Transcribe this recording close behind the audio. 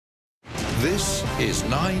This is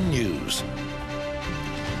 9 News.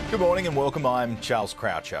 Good morning and welcome. I'm Charles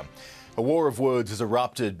Croucher. A war of words has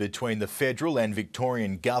erupted between the federal and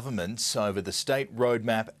Victorian governments over the state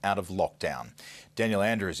roadmap out of lockdown. Daniel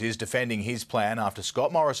Andrews is defending his plan after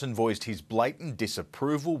Scott Morrison voiced his blatant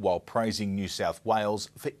disapproval while praising New South Wales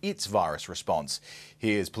for its virus response.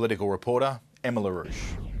 Here's political reporter Emma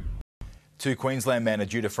LaRouche. Two Queensland men are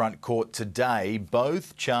due to front court today,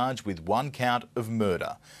 both charged with one count of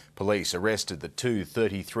murder. Police arrested the two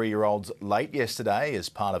 33-year-olds late yesterday as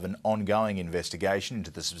part of an ongoing investigation into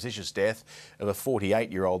the suspicious death of a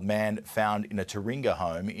 48-year-old man found in a Taringa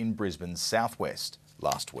home in Brisbane's southwest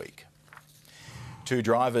last week. Two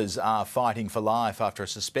drivers are fighting for life after a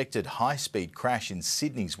suspected high-speed crash in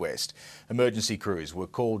Sydney's west. Emergency crews were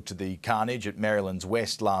called to the carnage at Maryland's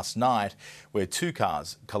west last night, where two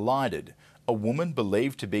cars collided. A woman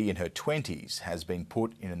believed to be in her 20s has been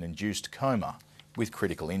put in an induced coma with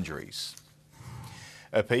critical injuries.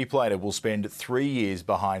 A P-plater will spend 3 years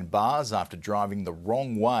behind bars after driving the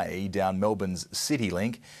wrong way down Melbourne's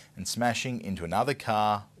CityLink and smashing into another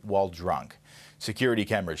car while drunk. Security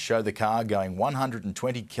cameras show the car going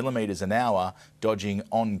 120 kilometres an hour, dodging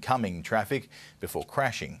oncoming traffic before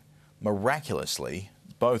crashing. Miraculously,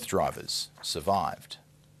 both drivers survived.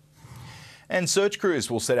 And search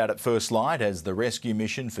crews will set out at first light as the rescue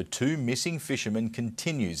mission for two missing fishermen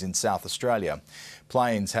continues in South Australia.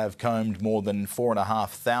 Planes have combed more than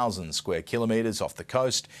 4,500 square kilometres off the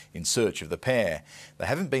coast in search of the pair. They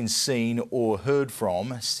haven't been seen or heard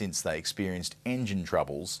from since they experienced engine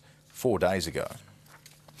troubles 4 days ago.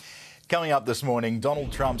 Coming up this morning,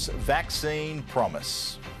 Donald Trump's vaccine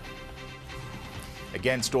promise.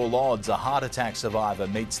 Against all odds, a heart attack survivor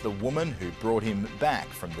meets the woman who brought him back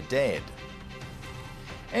from the dead.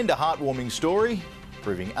 And a heartwarming story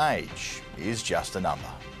proving age is just a number.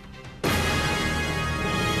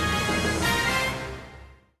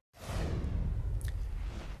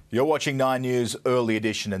 You're watching 9 News Early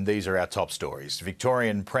Edition and these are our top stories.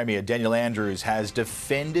 Victorian Premier Daniel Andrews has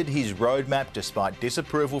defended his roadmap despite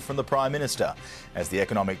disapproval from the Prime Minister as the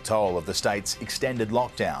economic toll of the state's extended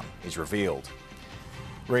lockdown is revealed.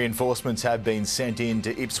 Reinforcements have been sent in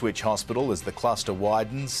to Ipswich Hospital as the cluster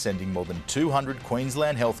widens, sending more than 200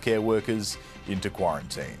 Queensland healthcare workers into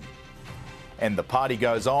quarantine. And the party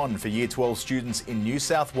goes on for Year 12 students in New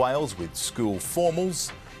South Wales with school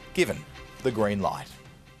formals given the green light.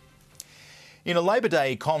 In a Labor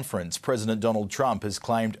Day conference, President Donald Trump has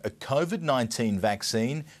claimed a COVID-19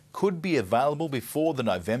 vaccine could be available before the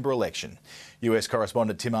November election. US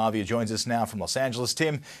correspondent Tim Avia joins us now from Los Angeles.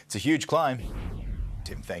 Tim, it's a huge claim.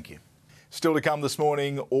 Tim, thank you. Still to come this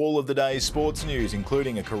morning, all of the day's sports news,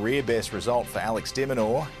 including a career-best result for Alex de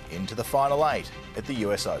Minaur into the Final 8 at the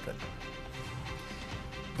US Open.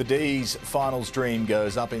 The D's finals dream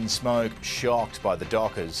goes up in smoke, shocked by the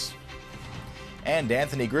Dockers. And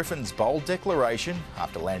Anthony Griffin's bold declaration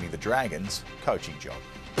after landing the Dragons' coaching job.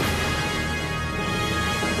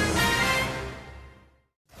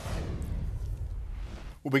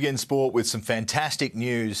 We'll begin sport with some fantastic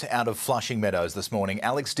news out of Flushing Meadows this morning.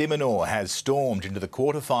 Alex de Minaur has stormed into the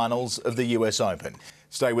quarterfinals of the US Open.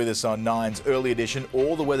 Stay with us on 9's Early Edition.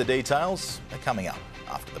 All the weather details are coming up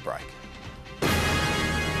after the break.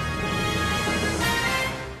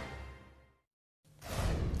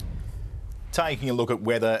 Taking a look at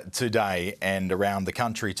weather today and around the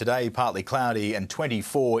country. Today, partly cloudy and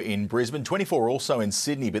 24 in Brisbane. 24 also in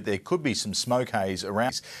Sydney, but there could be some smoke haze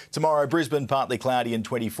around. Tomorrow, Brisbane, partly cloudy and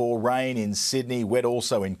 24. Rain in Sydney. Wet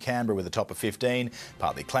also in Canberra with a top of 15.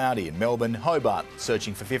 Partly cloudy in Melbourne. Hobart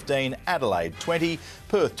searching for 15. Adelaide 20.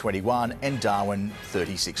 Perth 21 and Darwin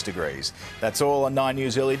 36 degrees. That's all on 9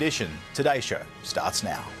 News Early Edition. Today's show starts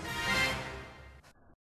now.